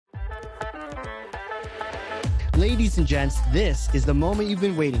Ladies and gents, this is the moment you've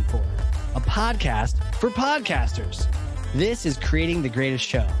been waiting for. A podcast for podcasters. This is Creating the Greatest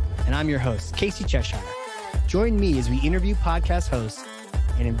Show, and I'm your host, Casey Cheshire. Join me as we interview podcast hosts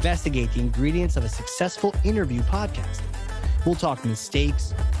and investigate the ingredients of a successful interview podcast. We'll talk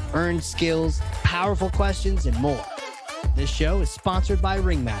mistakes, earned skills, powerful questions, and more. This show is sponsored by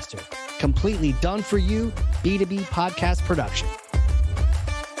Ringmaster, completely done for you B2B podcast production.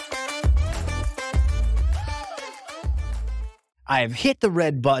 I have hit the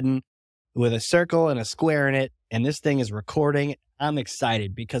red button with a circle and a square in it, and this thing is recording. I'm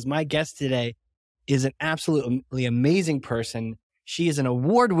excited because my guest today is an absolutely amazing person. She is an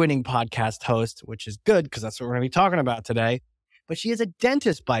award-winning podcast host, which is good because that's what we're going to be talking about today. But she is a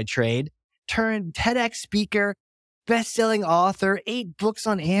dentist by trade, turned TEDx speaker, best-selling author, 8 books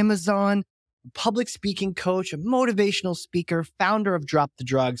on Amazon, public speaking coach, a motivational speaker, founder of Drop the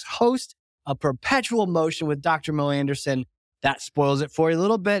Drugs, host of Perpetual Motion with Dr. Mo Anderson. That spoils it for you a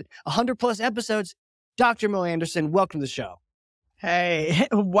little bit. 100 plus episodes. Dr. Mo Anderson, welcome to the show. Hey,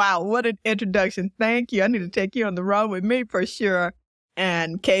 wow, what an introduction. Thank you. I need to take you on the road with me for sure.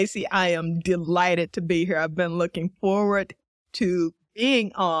 And Casey, I am delighted to be here. I've been looking forward to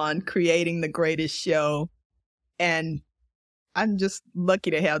being on Creating the Greatest Show. And I'm just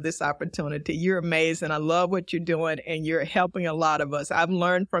lucky to have this opportunity. You're amazing. I love what you're doing, and you're helping a lot of us. I've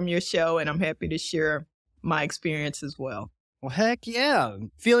learned from your show, and I'm happy to share my experience as well. Well, heck yeah.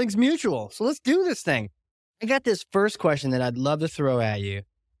 Feelings mutual. So let's do this thing. I got this first question that I'd love to throw at you.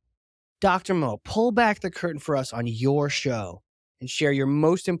 Dr. Mo, pull back the curtain for us on your show and share your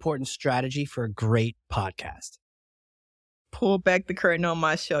most important strategy for a great podcast. Pull back the curtain on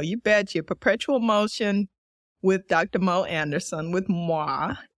my show. You betcha. Perpetual Motion with Dr. Mo Anderson, with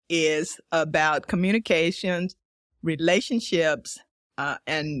moi, is about communications, relationships,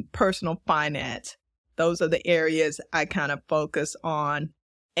 and personal finance. Those are the areas I kind of focus on.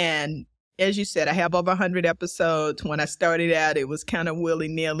 And as you said, I have over 100 episodes. When I started out, it was kind of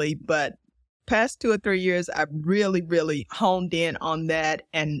willy-nilly, but past 2 or 3 years, I've really honed in on that.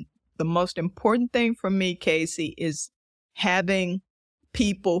 And the most important thing for me, Casey, is having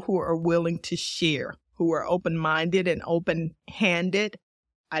people who are willing to share, who are open-minded and open-handed.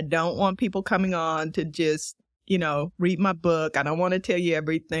 I don't want people coming on to just read my book. I don't want to tell you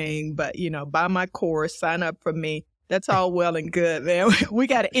everything, but, buy my course, sign up for me. That's all well and good, man. We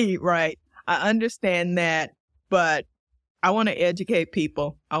got to eat, right? I understand that, but I want to educate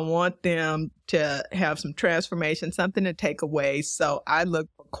people. I want them to have some transformation, something to take away. So I look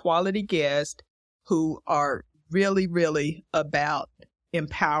for quality guests who are really about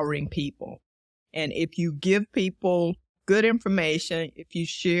empowering people. And if you give people good information, if you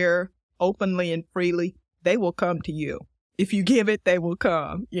share openly and freely, they will come to you. If you give it, they will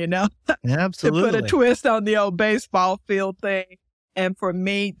come, Absolutely. To put a twist on the old baseball field thing. And for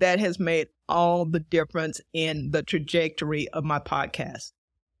me, that has made all the difference in the trajectory of my podcast.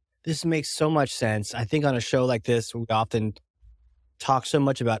 This makes so much sense. I think on a show like this, we often talk so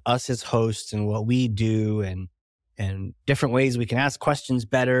much about us as hosts and what we do and different ways we can ask questions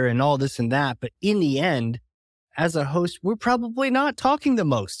better and all this and that. But in the end, as a host, we're probably not talking the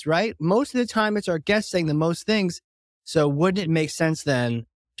most, right? Most of the time, it's our guests saying the most things. So wouldn't it make sense then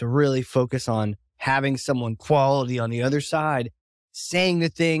to really focus on having someone quality on the other side, saying the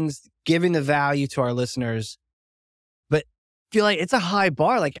things, giving the value to our listeners? But I feel like it's a high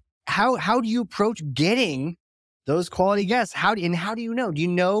bar. Like, how do you approach getting those quality guests? How do you know? Do you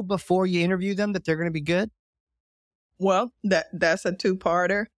know before you interview them that they're going to be good? Well, that's a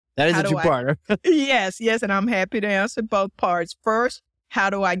two-parter. That is a two-parter. Yes. And I'm happy to answer both parts. First, how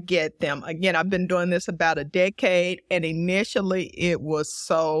do I get them? Again, I've been doing this about a decade, and initially it was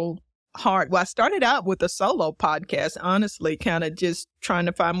so hard. Well, I started out with a solo podcast, honestly, kind of just trying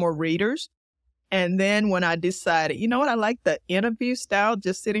to find more readers. And then when I decided, you know what, I like the interview style,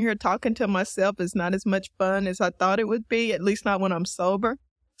 just sitting here talking to myself is not as much fun as I thought it would be, at least not when I'm sober.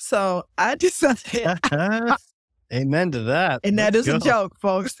 So I decided... Amen to that. And that is a joke,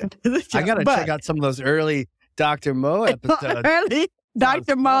 folks. I got to check out some of those early Dr. Mo episodes. Early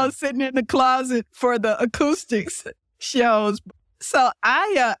Dr. Mo sitting in the closet for the acoustics shows. So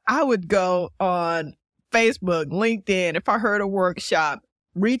I would go on Facebook, LinkedIn, if I heard a workshop,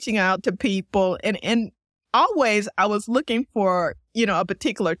 reaching out to people. And always I was looking for, a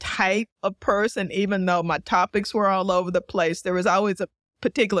particular type of person, even though my topics were all over the place. There was always a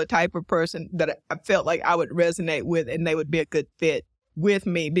particular type of person that I felt like I would resonate with, and they would be a good fit with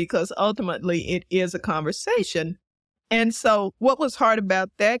me, because ultimately it is a conversation. And so what was hard about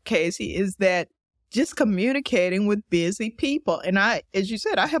that, Casey, is that just communicating with busy people. And as you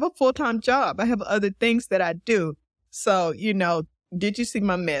said, I have a full-time job. I have other things that I do. So, did you see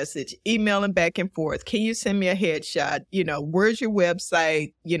my message? Emailing back and forth. Can you send me a headshot? Where's your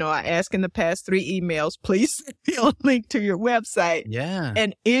website? I asked in the past 3 emails, please send me a link to your website. Yeah.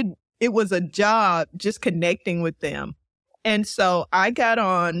 And it was a job just connecting with them. And so I got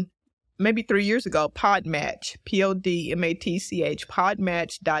on maybe 3 years ago, Podmatch, Podmatch,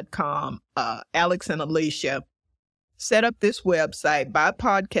 podmatch.com. Alex and Alicia set up this website by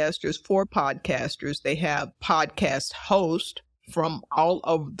podcasters for podcasters. They have podcast hosts from all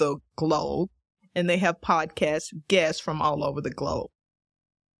over the globe, and they have podcast guests from all over the globe.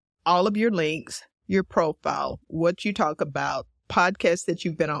 All of your links, your profile, what you talk about, podcasts that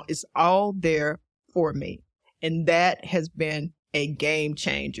you've been on, is all there for me. And that has been a game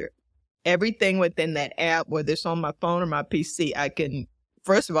changer. Everything within that app, whether it's on my phone or my PC, I can,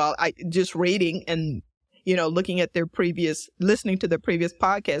 first of all, I just reading and, looking at listening to their previous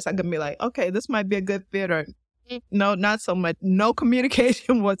podcasts, I can be like, okay, this might be a good fit, or no, not so much, no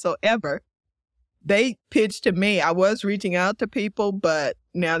communication whatsoever. They pitched to me. I was reaching out to people, but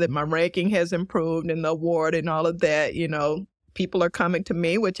now that my ranking has improved and the award and all of that, people are coming to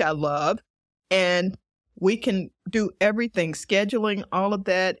me, which I love. And we can do everything, scheduling, all of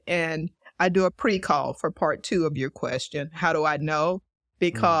that. And I do a pre-call for part 2 of your question. How do I know?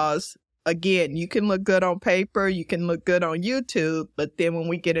 Because again, you can look good on paper, you can look good on YouTube, but then when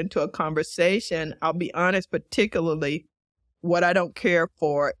we get into a conversation, I'll be honest, particularly what I don't care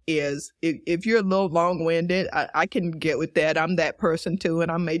for is if you're a little long-winded, I can get with that. I'm that person too,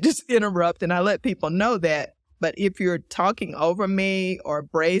 and I may just interrupt, and I let people know that. But if you're talking over me or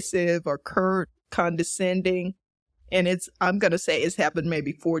abrasive or curt, condescending, and I'm going to say it's happened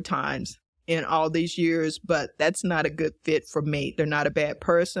maybe 4 times in all these years, but that's not a good fit for me. They're not a bad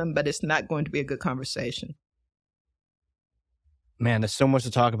person, but it's not going to be a good conversation. Man, there's so much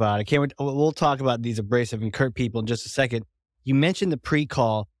to talk about. I can't wait. We'll talk about these abrasive and curt people in just a second. You mentioned the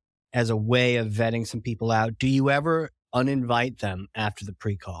pre-call as a way of vetting some people out. Do you ever uninvite them after the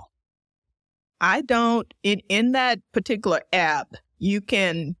pre-call? I don't. In that particular app, you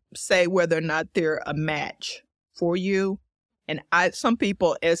can say whether or not they're a match for you. And some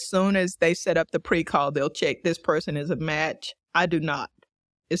people, as soon as they set up the pre-call, they'll check this person is a match. I do not.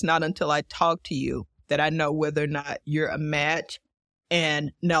 It's not until I talk to you that I know whether or not you're a match.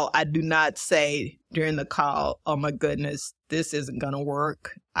 And no, I do not say during the call, oh my goodness, this isn't going to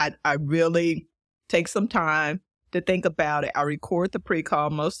work. I really take some time to think about it. I record the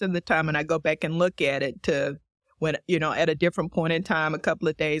pre-call most of the time, and I go back and look at it to when, at a different point in time, a couple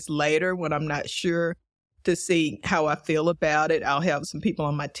of days later when I'm not sure, to see how I feel about it. I'll have some people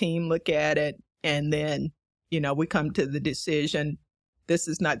on my team look at it, and then, we come to the decision, this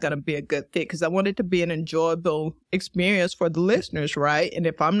is not going to be a good fit, because I want it to be an enjoyable experience for the listeners, right? And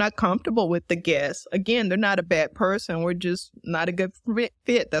if I'm not comfortable with the guests, again, they're not a bad person. We're just not a good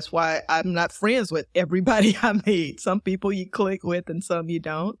fit. That's why I'm not friends with everybody I meet. Some people you click with and some you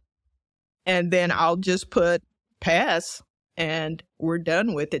don't. And then I'll just put pass and we're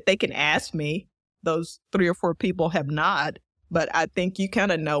done with it. They can ask me. Those 3 or 4 people have not, but I think you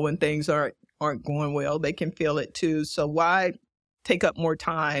kind of know when things aren't going well. They can feel it too. So why take up more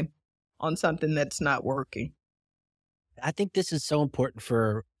time on something that's not working? I think this is so important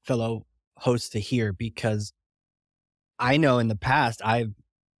for fellow hosts to hear, because I know in the past I've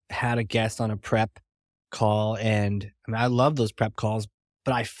had a guest on a prep call, and I love those prep calls,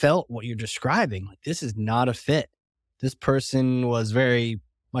 but I felt what you're describing. Like, this is not a fit. This person was very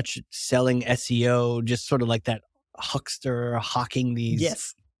much selling SEO, just sort of like that huckster, hawking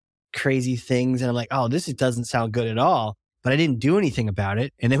these crazy things. And I'm like, oh, this doesn't sound good at all. But I didn't do anything about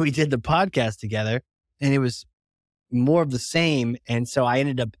it. And then we did the podcast together, and it was more of the same. And so I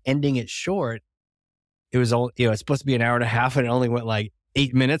ended up ending it short. It was all, it's supposed to be an hour and a half, and it only went like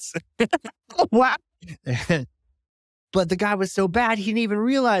 8 minutes. Wow. But the guy was so bad, he didn't even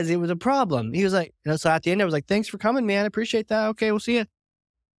realize it was a problem. He was like, so at the end, I was like, thanks for coming, man. I appreciate that. Okay, we'll see you.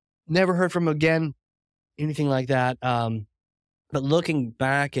 Never heard from him again, anything like that. But looking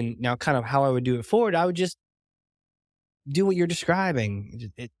back and now kind of how I would do it forward, I would just do what you're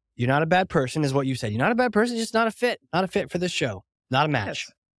describing. You're not a bad person, is what you said. You're not a bad person, just not a fit for this show, not a match.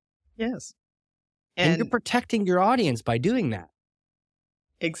 Yes. And you're protecting your audience by doing that.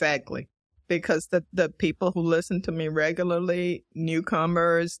 Exactly. Because the people who listen to me regularly,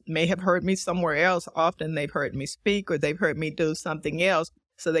 newcomers, may have heard me somewhere else. Often they've heard me speak or they've heard me do something else.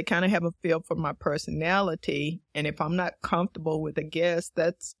 So they kind of have a feel for my personality. And if I'm not comfortable with a guest,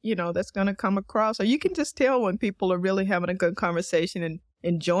 that's going to come across. Or you can just tell when people are really having a good conversation and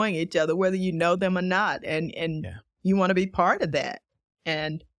enjoying each other, whether you know them or not. And you want to be part of that.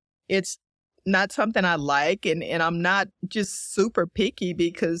 And it's not something I like. And I'm not just super picky,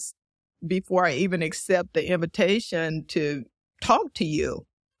 because before I even accept the invitation to talk to you,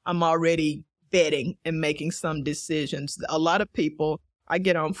 I'm already vetting and making some decisions. A lot of people I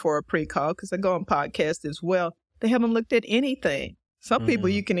get on for a pre-call, because I go on podcasts as well, they haven't looked at anything. Some people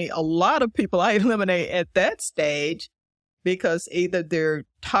a lot of people I eliminate at that stage, because either their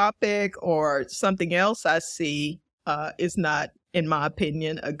topic or something else I see is not, in my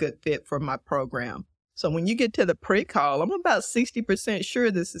opinion, a good fit for my program. So when you get to the pre-call, I'm about 60%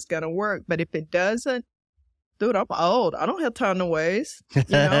 sure this is going to work. But if it doesn't, dude, I'm old. I don't have time to waste. You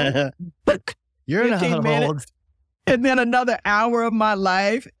know, you're not old. And then another hour of my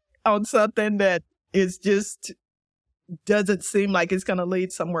life on something that is just doesn't seem like it's going to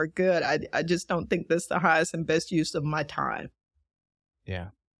lead somewhere good. I just don't think that's the highest and best use of my time. Yeah.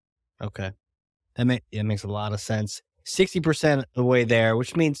 Okay. It makes a lot of sense. 60% of the way there,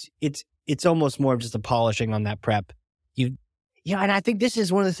 which means it's almost more of just a polishing on that prep. And I think this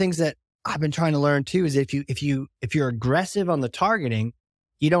is one of the things that I've been trying to learn too, is if you're aggressive on the targeting,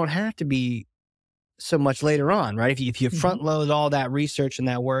 you don't have to be so much later on, right? If you front load all that research and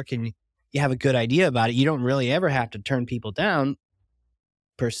that work and you have a good idea about it, you don't really ever have to turn people down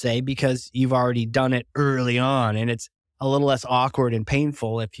per se, because you've already done it early on, and it's a little less awkward and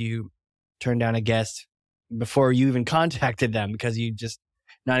painful if you turn down a guest before you even contacted them, because you just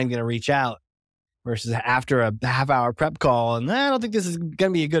not even going to reach out, versus after a half-hour prep call and I don't think this is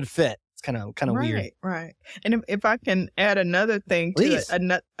going to be a good fit. It's kind of weird. Right. And if I can add another thing to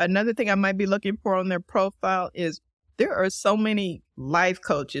it, another thing I might be looking for on their profile is there are so many life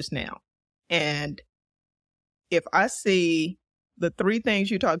coaches now. And if I see the three things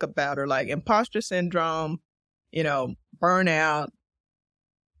you talk about are like imposter syndrome, burnout,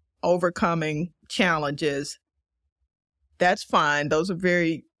 overcoming challenges, that's fine. Those are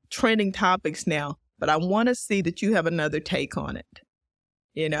very trending topics now, but I want to see that you have another take on it.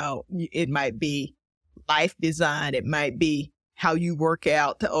 It might be life design. It might be how you work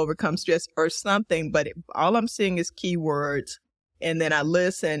out to overcome stress or something, but all I'm seeing is keywords. And then I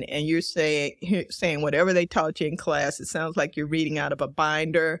listen and you're saying whatever they taught you in class. It sounds like you're reading out of a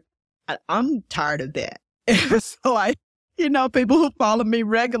binder. I'm tired of that. So people who follow me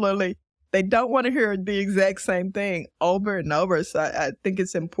regularly, they don't want to hear the exact same thing over and over. So I think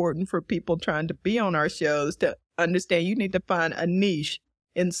it's important for people trying to be on our shows to understand you need to find a niche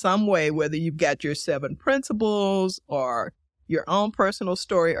in some way, whether you've got your 7 principles or your own personal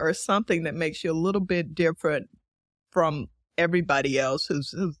story or something that makes you a little bit different from everybody else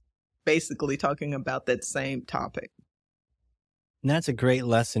who's basically talking about that same topic. And that's a great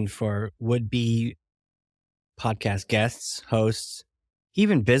lesson for would-be podcast guests, hosts,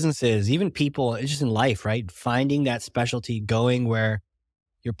 even businesses, even people just in life, right? Finding that specialty, going where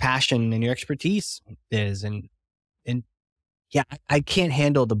your passion and your expertise is. And yeah, I can't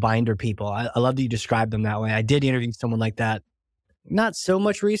handle the binder people. I love that you described them that way. I did interview someone like that, not so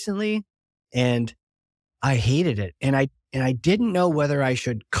much recently, and I hated it. And I didn't know whether I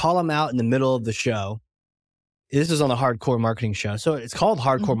should call them out in the middle of the show. This is on the Hardcore Marketing show. So it's called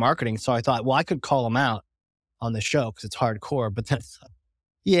Hardcore Marketing. So I thought, well, I could call them out on the show because it's hardcore, but that's,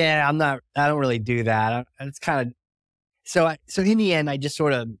 I don't really do that. It's kind of, so in the end, I just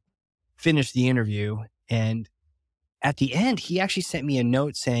sort of finished the interview, and at the end, he actually sent me a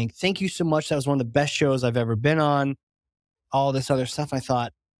note saying, "Thank you so much. That was one of the best shows I've ever been on." All this other stuff. I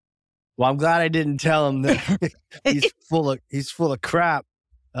thought, well, I'm glad I didn't tell him that he's full of crap.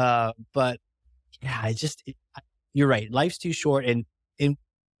 But yeah, you're right. Life's too short, and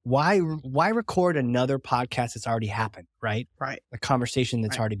why record another podcast that's already happened, right? Right. A conversation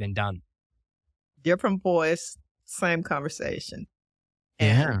that's already been done. Different voice, same conversation.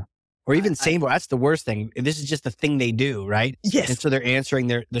 Yeah. Or even same, that's the worst thing. This is just the thing they do, right? Yes. And so they're answering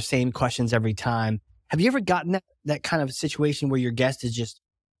the same questions every time. Have you ever gotten that kind of situation where your guest is just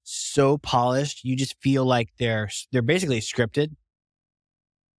so polished, you just feel like they're basically scripted?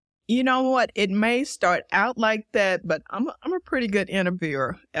 You know what? It may start out like that, but I'm a pretty good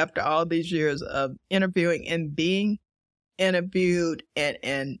interviewer after all these years of interviewing and being interviewed,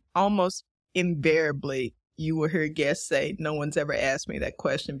 and almost invariably you will hear guests say, "No one's ever asked me that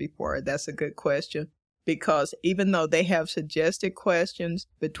question before." That's a good question, because even though they have suggested questions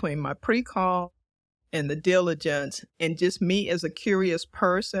between my pre-call and the diligence and just me as a curious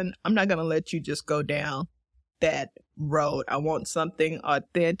person, I'm not going to let you just go down that road. I want something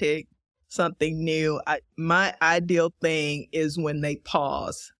authentic, something new. My ideal thing is when they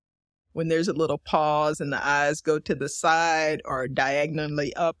pause when there's a little pause and the eyes go to the side or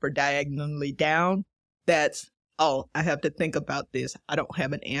diagonally up or diagonally down, that's, oh, I have to think about this. I don't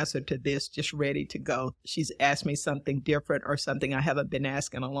have an answer to this, just ready to go. She's asked me something different or something I haven't been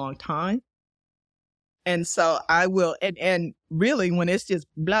asked in a long time. And so I will, and really when it's just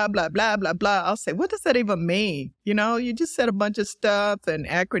blah, blah, blah, blah, blah, I'll say, what does that even mean? You know, you just said a bunch of stuff and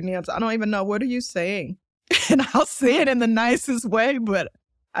acronyms. I don't even know. What are you saying? And I'll say it in the nicest way, but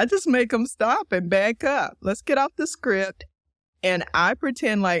I just make them stop and back up. Let's get off the script. And I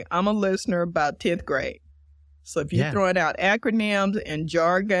pretend like I'm a listener about 10th grade. So if you're throwing out acronyms and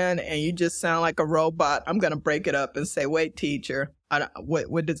jargon and you just sound like a robot, I'm going to break it up and say, wait, teacher,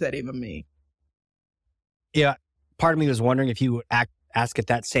 what does that even mean? Yeah. Part of me was wondering if you would ask it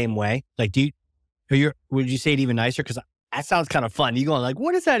that same way. Like, would you say it even nicer? Because that sounds kind of fun. You going like,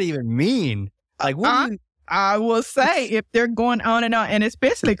 what does that even mean? Like, I will say if they're going on, and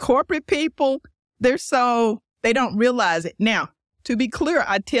especially corporate people, they don't realize it. Now, to be clear,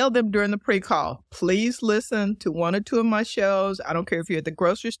 I tell them during the pre-call, please listen to one or two of my shows. I don't care if you're at the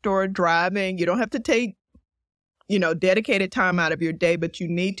grocery store, driving. You don't have to take, dedicated time out of your day, but you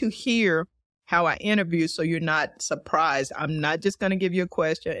need to hear how I interview so you're not surprised. I'm not just going to give you a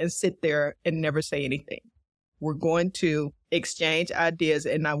question and sit there and never say anything. We're going to exchange ideas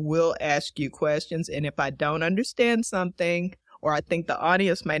and I will ask you questions. And if I don't understand something or I think the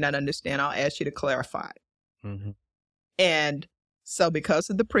audience may not understand, I'll ask you to clarify. Mm-hmm. And so because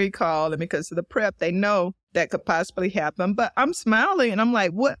of the pre-call and because of the prep, they know that could possibly happen. But I'm smiling and I'm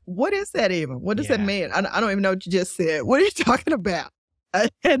like, what is that even? What does that mean? I don't even know what you just said. What are you talking about?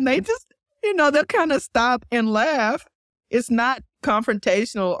 And they just, they'll kind of stop and laugh. It's not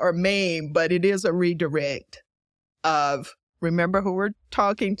confrontational or mean, but it is a redirect of remember who we're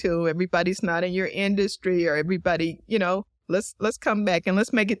talking to. Everybody's not in your industry or everybody, let's come back and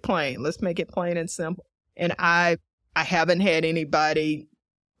let's make it plain. Let's make it plain and simple. And I haven't had anybody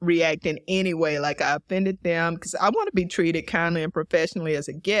react in any way like I offended them because I want to be treated kindly and professionally as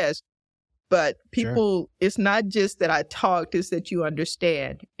a guest. But people, It's not just that I talked, it's that you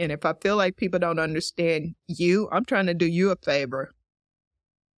understand. And if I feel like people don't understand you, I'm trying to do you a favor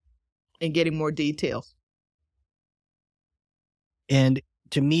in getting more details. And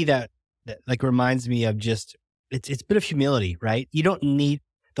to me, that like reminds me of just, it's a bit of humility, right? You don't need,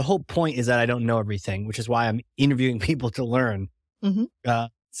 the whole point is that I don't know everything, which is why I'm interviewing people to learn. Mm-hmm.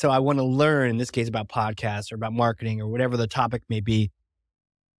 So I want to learn, in this case, about podcasts or about marketing or whatever the topic may be.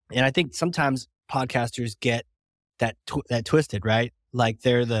 And I think sometimes podcasters get that twisted, right? Like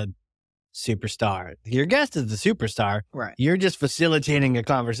they're the superstar. Your guest is the superstar. Right. You're just facilitating a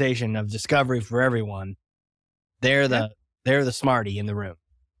conversation of discovery for everyone. They're the smarty in the room.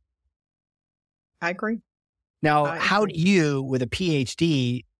 I agree. Now, how do you, with a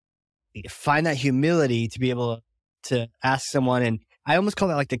PhD, find that humility to be able to ask someone? And I almost call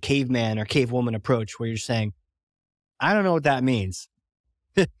that like the caveman or cavewoman approach, where you're saying, I don't know what that means.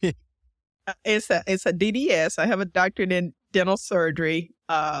 It's a DDS. I have a doctorate in dental surgery.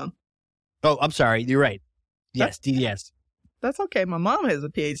 Oh, I'm sorry. You're right. Yes, DDS. That's okay. My mom has a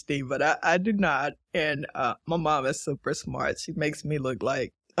PhD, but I do not. And my mom is super smart. She makes me look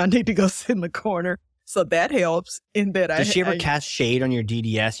like I need to go sit in the corner. So that helps in that. Does she ever cast shade on your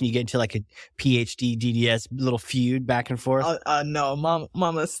DDS and you get into like a PhD DDS little feud back and forth? No,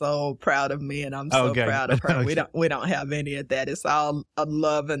 Mama's so proud of me and I'm so proud of her. Okay. We don't have any of that. It's all a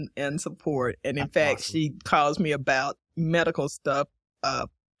love and support. And in fact, awesome. She calls me about medical stuff, that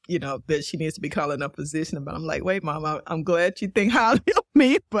she needs to be calling a physician about. I'm like, wait, Mom, I'm glad you think highly of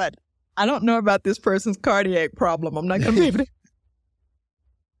me, but I don't know about this person's cardiac problem. I'm not going to be able to.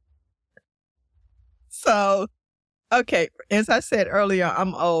 So, okay, as I said earlier,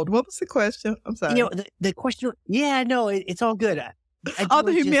 I'm old. What was the question? I'm sorry. The question, it's all good.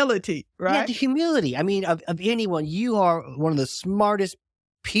 The humility, right? Yeah, the humility. I mean, of anyone, you are one of the smartest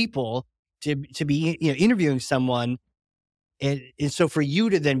people to be, interviewing someone. And so for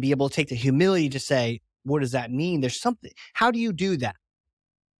you to then be able to take the humility to say, what does that mean? There's something, how do you do that?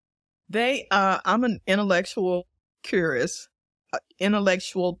 I'm an intellectual tourist.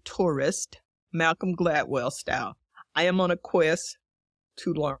 Malcolm Gladwell style. I am on a quest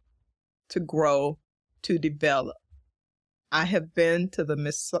to learn, to grow, to develop. I have been to the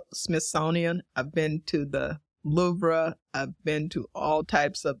Smithsonian. I've been to the Louvre. I've been to all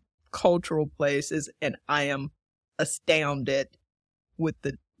types of cultural places, and I am astounded with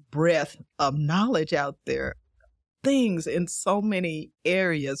the breadth of knowledge out there. Things in so many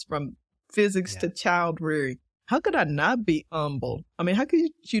areas, from physics to child rearing. How could I not be humble? I mean, how could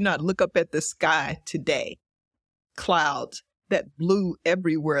you not look up at the sky today? Clouds. that blue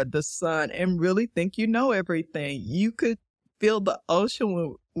everywhere, the sun, and really think you know everything. You could fill the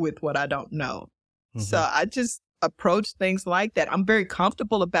ocean with what I don't know. Mm-hmm. So I just approach things like that. I'm very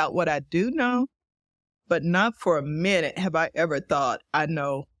comfortable about what I do know, but not for a minute have I ever thought I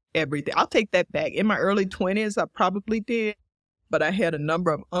know everything. I'll take that back. In my early 20s, I probably did, but I had a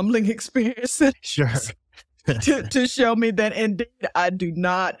number of humbling experiences Sure. to show me that indeed I do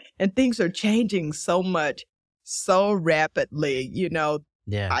not. And things are changing so much, so rapidly.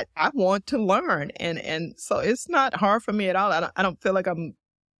 Yeah. I want to learn. And so it's not hard for me at all. I don't feel like I'm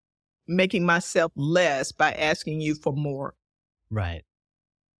making myself less by asking you for more. Right.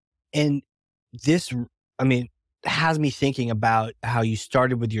 And this, has me thinking about how you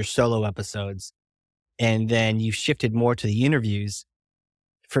started with your solo episodes and then you shifted more to the interviews.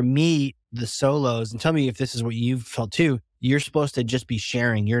 For me, the solos, and tell me if this is what you've felt too, you're supposed to just be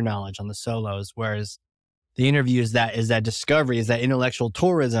sharing your knowledge on the solos, whereas the interview is that discovery, is that intellectual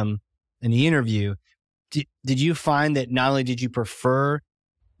tourism in the interview. Did you find that not only did you prefer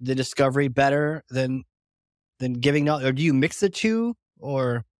the discovery better than giving knowledge, or do you mix the two,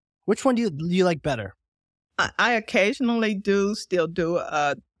 or which one do you like better? I occasionally still do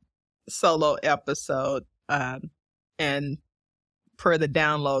a solo episode, and per the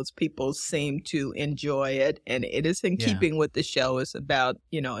downloads, people seem to enjoy it, and it is in keeping with the show. It's about,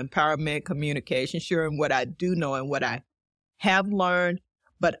 empowerment, communication, sharing what I do know and what I have learned.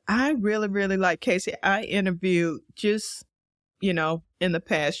 But I really, really like Casey. I interviewed just, in the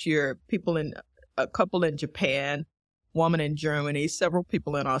past year, a couple in Japan, woman in Germany, several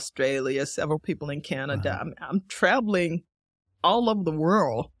people in Australia, several people in Canada. Wow. I'm traveling all over the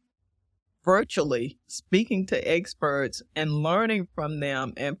world, virtually, speaking to experts and learning from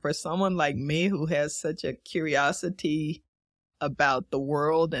them. And for someone like me who has such a curiosity about the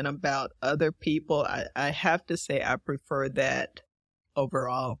world and about other people, I have to say I prefer that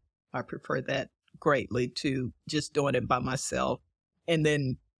overall. I prefer that greatly to just doing it by myself. And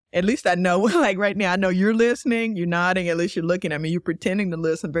then at least I know, like right now, I know you're listening, you're nodding, at least you're looking at me, you're pretending to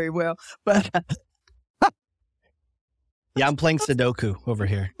listen very well. But yeah, I'm playing Sudoku over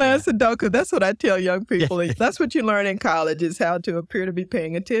here. Sudoku, that's what I tell young people. That's what you learn in college, is how to appear to be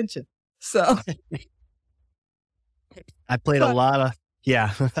paying attention. So I played a lot of,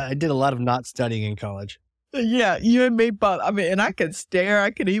 I did a lot of not studying in college. Yeah, you and me both. And I could stare,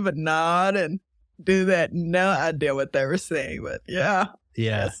 I could even nod and do that. No idea what they were saying, but yeah.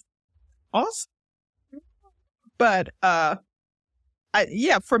 Yes. Awesome. But,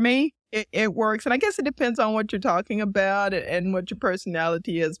 for me, it works. And I guess it depends on what you're talking about and what your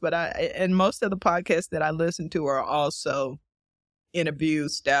personality is. But and most of the podcasts that I listen to are also interview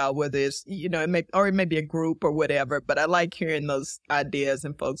style, whether it's, it may be a group or whatever. But I like hearing those ideas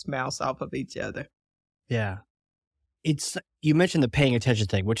and folks bounce off of each other. Yeah. You mentioned the paying attention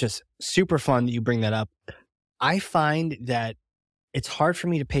thing, which is super fun that you bring that up. I find that it's hard for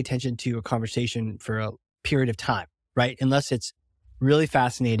me to pay attention to a conversation for a period of time, right? Unless it's really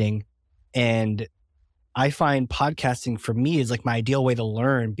fascinating. And I find podcasting for me is like my ideal way to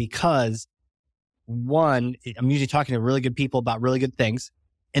learn because one, I'm usually talking to really good people about really good things.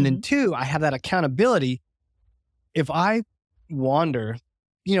 And then two, I have that accountability. If I wander,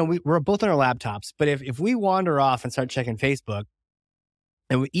 we're both on our laptops, but if we wander off and start checking Facebook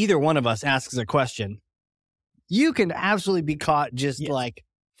and either one of us asks a question, you can absolutely be caught just like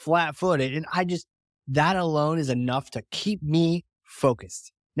flat footed. And that alone is enough to keep me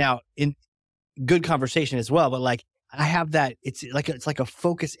focused. Now, in good conversation as well, but like I have that, it's like a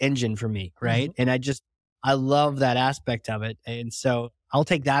focus engine for me, right? Mm-hmm. And I love that aspect of it. And so I'll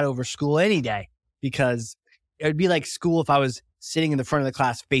take that over school any day because it would be like school if I was sitting in the front of the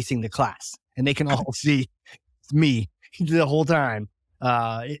class facing the class and they can all see me the whole time.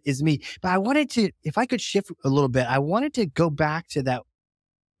 Is me. But I wanted to, if I could shift a little bit, I wanted to go back to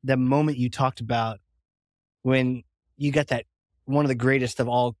that moment you talked about when you got that one of the greatest of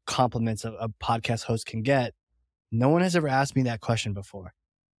all compliments a podcast host can get. No one has ever asked me that question before.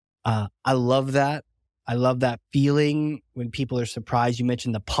 I love that. I love that feeling when people are surprised. You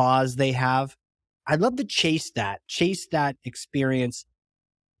mentioned the pause they have. I'd love to chase that experience.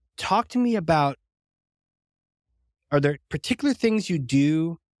 Talk to me about, are there particular things you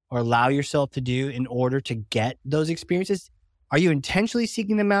do or allow yourself to do in order to get those experiences? Are you intentionally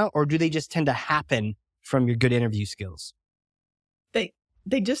seeking them out, or do they just tend to happen from your good interview skills?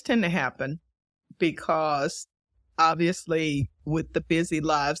 They just tend to happen because obviously with the busy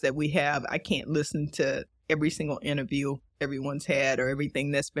lives that we have, I can't listen to every single interview everyone's had or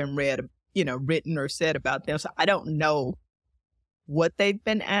everything that's been read, written or said about them. So I don't know what they've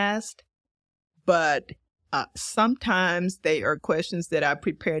been asked, but Sometimes they are questions that I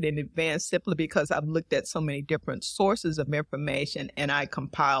prepared in advance simply because I've looked at so many different sources of information and I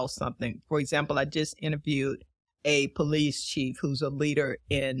compile something. For example, I just interviewed a police chief who's a leader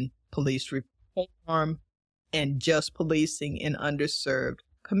in police reform and just policing in underserved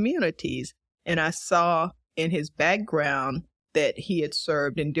communities. And I saw in his background that he had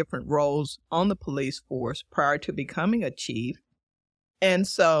served in different roles on the police force prior to becoming a chief. And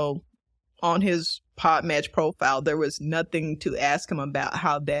so on his Podmatch profile, there was nothing to ask him about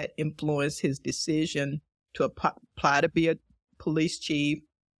how that influenced his decision to apply to be a police chief,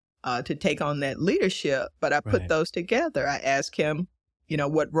 to take on that leadership. But I put those together. I asked him,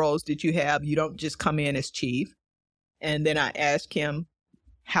 what roles did you have? You don't just come in as chief. And then I asked him,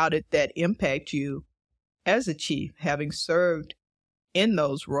 how did that impact you as a chief, having served in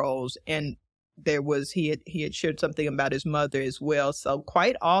those roles? And he had shared something about his mother as well. So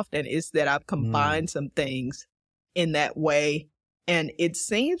quite often it's that I've combined some things in that way. And it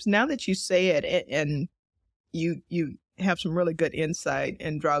seems, now that you say it, and you have some really good insight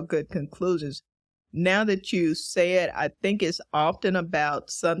and draw good conclusions. Now that you say it, I think it's often about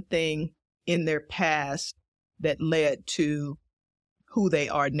something in their past that led to who they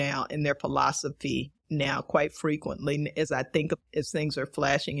are now and their philosophy now, quite frequently, as things are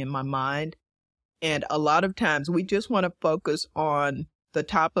flashing in my mind. And a lot of times we just want to focus on the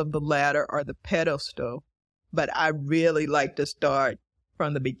top of the ladder or the pedestal. But I really like to start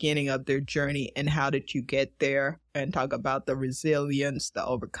from the beginning of their journey and how did you get there, and talk about the resilience, the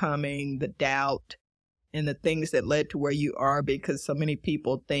overcoming, the doubt, and the things that led to where you are, because so many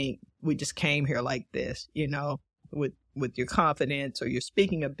people think we just came here like this, with your confidence or your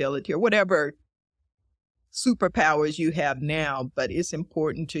speaking ability or whatever superpowers you have now. But it's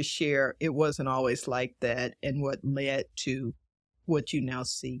important to share it wasn't always like that and what led to what you now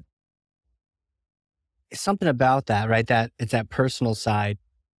see. It's something about that, right? That it's that personal side.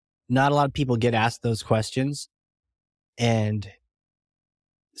 Not a lot of people get asked those questions. And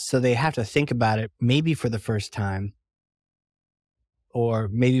so they have to think about it maybe for the first time, or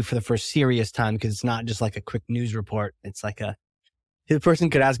maybe for the first serious time, because it's not just like a quick news report. It's like the person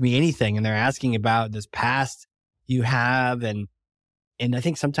could ask me anything, and they're asking about this past you have. And I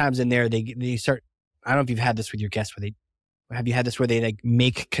think sometimes in there, they start, I don't know if you've had this with your guests have you had this where they like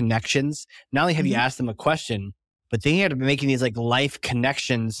make connections? Not only have you asked them a question, but they end up making these like life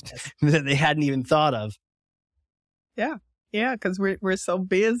connections that they hadn't even thought of. Yeah. Yeah. Cause we're so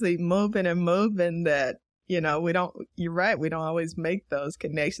busy moving that, you're right. We don't always make those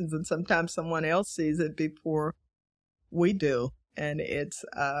connections. And sometimes someone else sees it before we do. And it's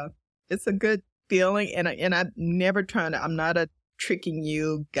a good feeling. And I'm never I'm not a tricking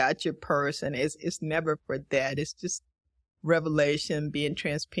you, gotcha person. It's never for that. It's just revelation, being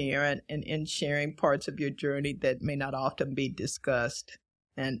transparent, and sharing parts of your journey that may not often be discussed.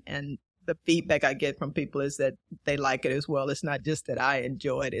 And the feedback I get from people is that they like it as well. It's not just that I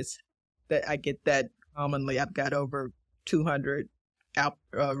enjoy it. It's that I get that commonly. I've got over 200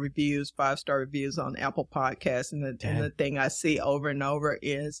 reviews, 5-star reviews on Apple Podcasts. And the thing I see over and over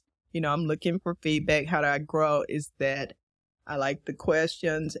is, I'm looking for feedback. How do I grow? Is that I like the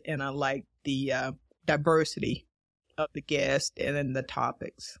questions and I like the diversity of the guest and then the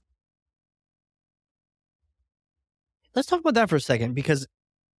topics. Let's talk about that for a second, because,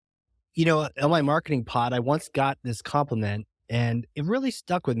 on my marketing pod, I once got this compliment and it really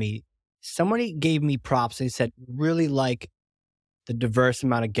stuck with me. Somebody gave me props and said, really like the diverse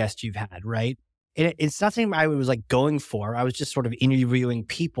amount of guests you've had, right? And it's nothing I was like going for. I was just sort of interviewing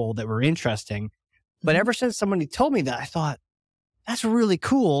people that were interesting. But ever since somebody told me that, I thought, that's really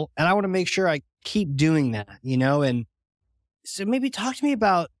cool. And I want to make sure I keep doing that, and so maybe talk to me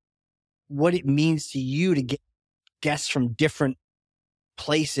about what it means to you to get guests from different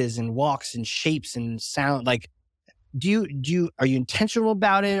places and walks and shapes and sound. Like, are you intentional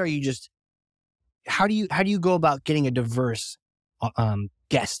about it? Or are you just, how do you go about getting a diverse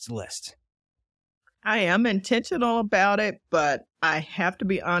guest list? I am intentional about it, but I have to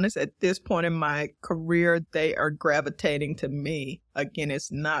be honest, at this point in my career, they are gravitating to me. Again,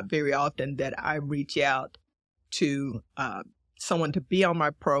 it's not very often that I reach out to someone to be on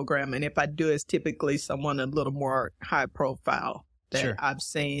my program. And if I do, it's typically someone a little more high profile that I've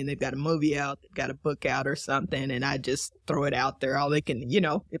seen. They've got a movie out, they've got a book out or something, and I just throw it out there. All they can,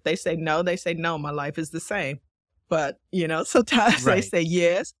 if they say no, they say no. My life is the same. But, sometimes they say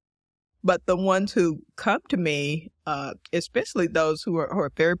yes. But the ones who come to me, especially those who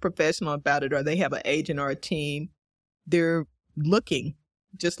are very professional about it, or they have an agent or a team, they're looking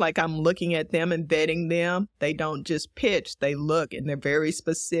just like I'm looking at them and vetting them, they don't just pitch, they look and they're very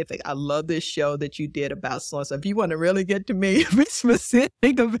specific. I love this show that you did about so and so. If you want to really get to me, be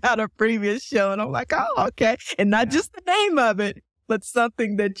specific about a previous show. And I'm like, oh, okay. And not just the name of it, but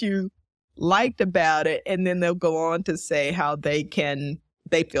something that you liked about it. And then they'll go on to say how they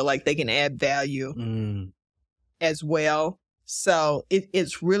feel like they can add value as well. So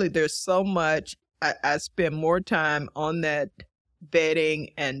it's really, there's so much. I spend more time on that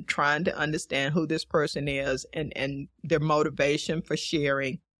vetting and trying to understand who this person is and their motivation for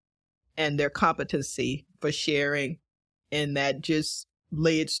sharing and their competency for sharing. And that just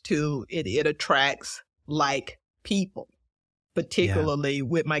leads to, it attracts like people, particularly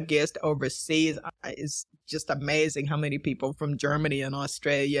with my guest overseas. It's just amazing how many people from Germany and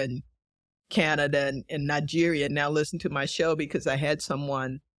Australia and Canada and Nigeria now listen to my show because I had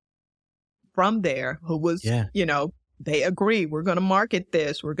someone from there who was, they agree, we're going to market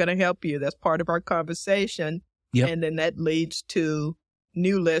this, we're going to help you. That's part of our conversation. Yep. And then that leads to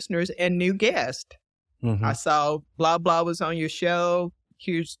new listeners and new guests. I saw blah, blah was on your show.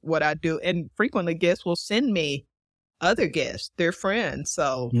 Here's what I do. And frequently guests will send me other guests, their friends.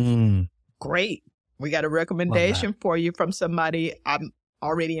 So great. We got a recommendation for you from somebody I'm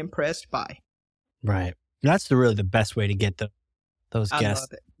already impressed by. Right. That's really the best way to get those guests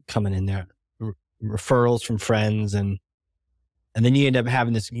coming in there. Referrals from friends, and then you end up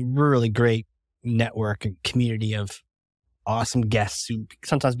having this really great network and community of awesome guests who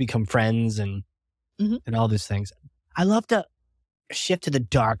sometimes become friends and all these things. I love to shift to the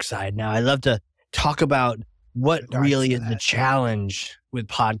dark side now. I love to talk about what really is the challenge with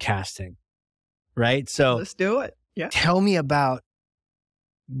podcasting, right? So let's do it. Yeah. Tell me about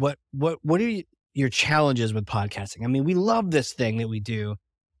what are your challenges with podcasting? I mean, we love this thing that we do.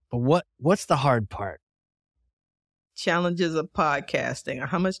 But what's the hard part? Challenges of podcasting.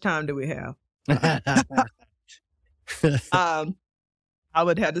 How much time do we have? I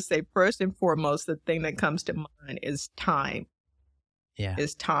would have to say first and foremost, the thing that comes to mind is time. Yeah.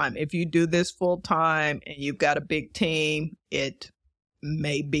 Is time. If you do this full time and you've got a big team, it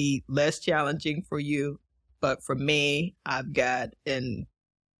may be less challenging for you. But for me, I've got an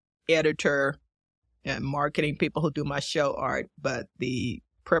editor and marketing people who do my show art, but the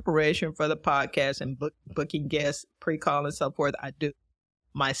preparation for the podcast and booking guests, pre-call and so forth, I do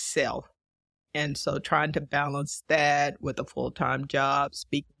myself. And so trying to balance that with a full-time job,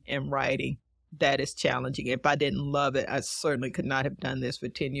 speaking and writing, that is challenging. If I didn't love it, I certainly could not have done this for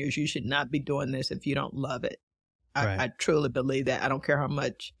 10 years. You should not be doing this if you don't love it. I truly believe that. I don't care how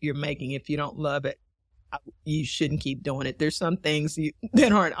much you're making. If you don't love it, you shouldn't keep doing it. There's some things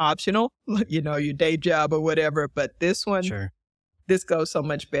that aren't optional, your day job or whatever, but this one, this goes so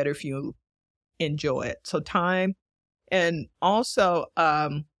much better if you enjoy it. So time, and also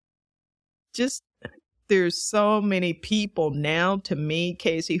just there's so many people now, to me,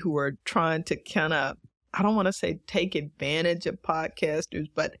 Casey, who are trying to kind of, I don't want to say take advantage of podcasters,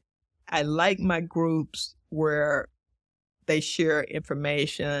 but I like my groups where they share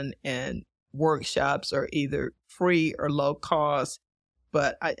information and workshops are either free or low cost.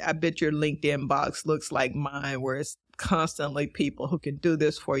 But I bet your LinkedIn box looks like mine, where it's constantly people who can do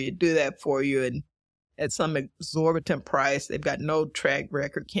this for you, do that for you, and at some exorbitant price. They've got no track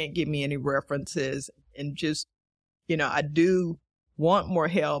record, can't give me any references, and just, I do want more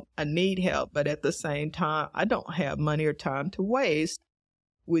help. I need help, but at the same time, I don't have money or time to waste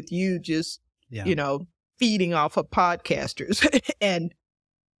with you just, feeding off of podcasters and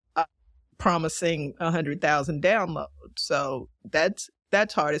promising 100,000 downloads. So that's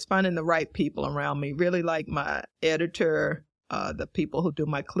hard. It's finding the right people around me. Really like my editor, the people who do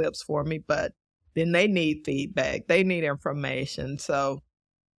my clips for me, but then they need feedback. They need information. So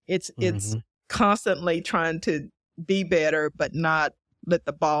it's constantly trying to be better, but not let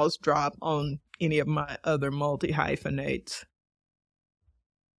the balls drop on any of my other multi-hyphenates.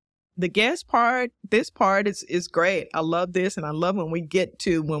 The guest part, this part is great. I love this, and I love when we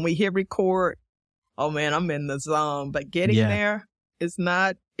hit record, oh man, I'm in the zone. But getting there is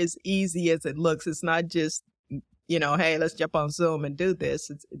not as easy as it looks. It's not just, hey, let's jump on Zoom and do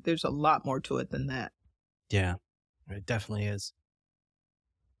this. There's a lot more to it than that. Yeah, it definitely is.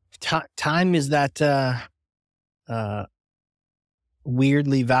 Time is that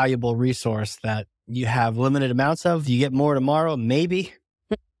weirdly valuable resource that you have limited amounts of. You get more tomorrow, maybe.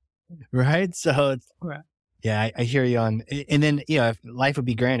 Right. So it's, I hear you on, and then, if life would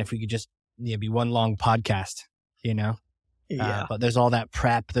be grand if we could just be one long podcast, but there's all that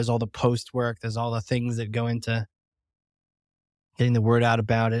prep, there's all the post work, there's all the things that go into getting the word out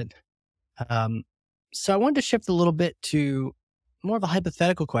about it. So I wanted to shift a little bit to more of a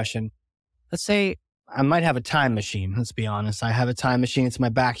hypothetical question. Let's say I might have a time machine. Let's be honest. I have a time machine. It's in my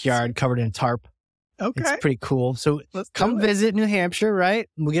backyard covered in tarp. Okay. It's pretty cool. So come visit New Hampshire, right?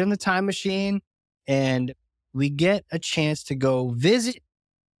 We'll get in the time machine and we get a chance to go visit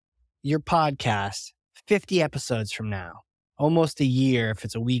your podcast 50 episodes from now, almost a year if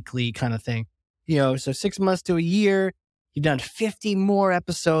it's a weekly kind of thing. So 6 months to a year, you've done 50 more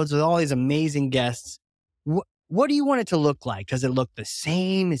episodes with all these amazing guests. What do you want it to look like? Does it look the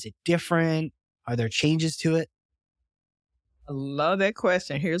same? Is it different? Are there changes to it? I love that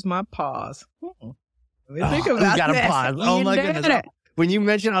question. Here's my pause. Let me think about got a pause. Oh my goodness. When you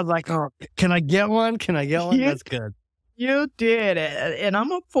mentioned, I was like, oh, can I get one? Can I get one? That's good. You did it. And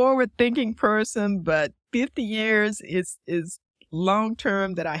I'm a forward-thinking person, but 50 years is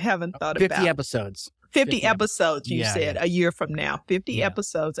long-term that I haven't thought 50 about. 50 episodes. 50 episodes, you said, a year from now. 50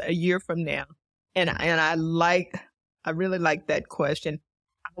 episodes a year from now. And I really like that question.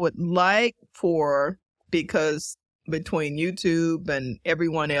 I would like because between YouTube and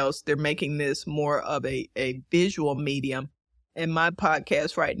everyone else, they're making this more of a visual medium. And my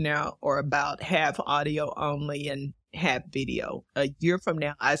podcasts right now are about half audio only and half video. A year from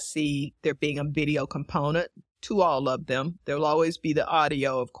now, I see there being a video component to all of them. There'll always be the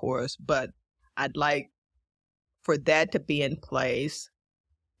audio, of course, but I'd like for that to be in place.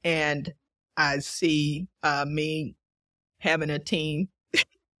 And I see me having a team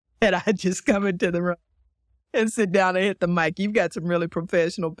that I just come into the room and sit down and hit the mic. You've got some really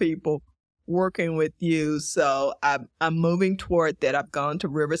professional people working with you. So I'm moving toward that. I've gone to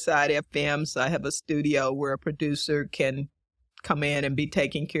Riverside FM. So I have a studio where a producer can come in and be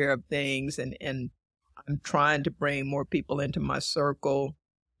taking care of things. And I'm trying to bring more people into my circle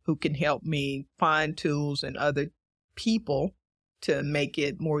who can help me find tools and other people to make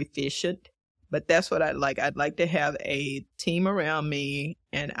it more efficient. But that's what I'd like. I'd like to have a team around me,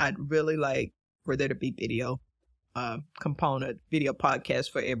 and I'd really like for there to be video component, video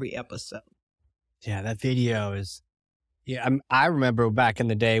podcast for every episode. Yeah, that video is, I remember back in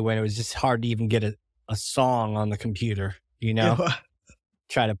the day when it was just hard to even get a song on the computer,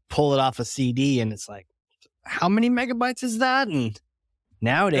 try to pull it off a CD and it's like, how many megabytes is that? And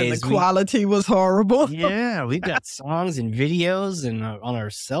nowadays, and the quality was horrible. Yeah, we've got songs and videos and on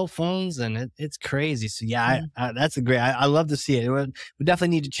our cell phones, and it's crazy. So that's a great. I love to see it. We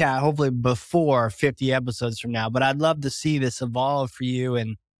definitely need to chat, hopefully before 50 episodes from now. But I'd love to see this evolve for you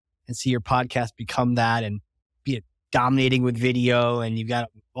and see your podcast become that and be it dominating with video. And you've got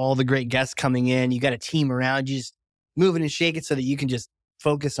all the great guests coming in. You got a team around you, just moving and shaking so that you can just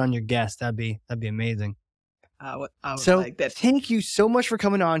focus on your guests. That'd be amazing. I would like that. Thank you so much for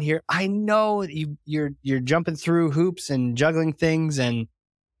coming on here. I know you're jumping through hoops and juggling things, and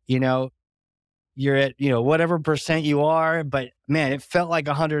you're at whatever percent you are. But man, it felt like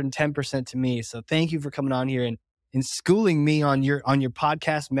 110% to me. So thank you for coming on here and schooling me on your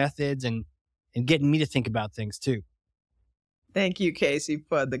podcast methods and getting me to think about things too. Thank you, Casey,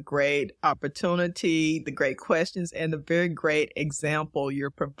 for the great opportunity, the great questions, and the very great example you're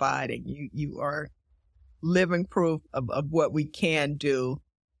providing. You are living proof of what we can do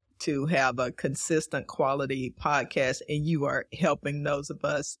to have a consistent quality podcast, and you are helping those of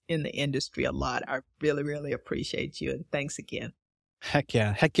us in the industry a lot. I really, really appreciate you, and thanks again. Heck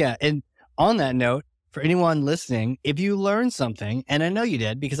yeah. And on that note, for anyone listening, if you learned something, and I know you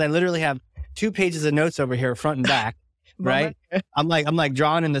did, because I literally have 2 pages of notes over here, front and back, right? I'm like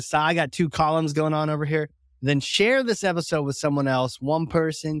drawing in the side. I got 2 columns going on over here. Then share this episode with someone else, 1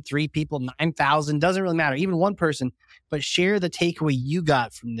 person, 3 people, 9,000, doesn't really matter, even 1 person, but share the takeaway you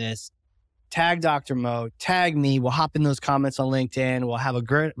got from this. Tag Dr. Mo, tag me. We'll hop in those comments on LinkedIn. We'll have a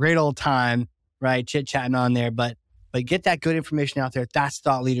great old time, right? Chit-chatting on there, but get that good information out there. That's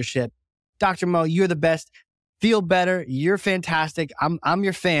thought leadership. Dr. Mo, you're the best. Feel better. You're fantastic. I'm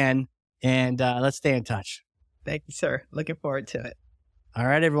your fan, and let's stay in touch. Thank you, sir. Looking forward to it. All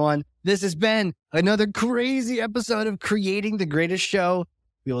right, everyone. This has been another crazy episode of Creating the Greatest Show.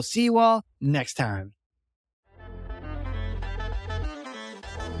 We will see you all next time.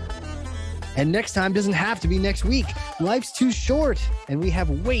 And next time doesn't have to be next week. Life's too short, and we have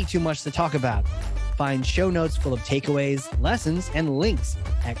way too much to talk about. Find show notes full of takeaways, lessons, and links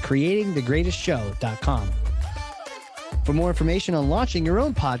at creatingthegreatestshow.com. For more information on launching your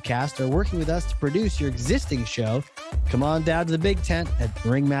own podcast or working with us to produce your existing show, come on down to the big tent at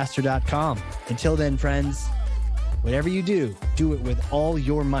ringmaster.com. Until then, friends, whatever you do, do it with all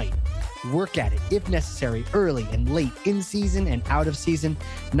your might. Work at it, if necessary, early and late, in season and out of season,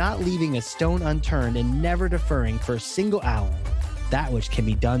 not leaving a stone unturned and never deferring for a single hour that which can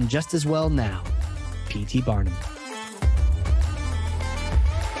be done just as well now. P.T. Barnum.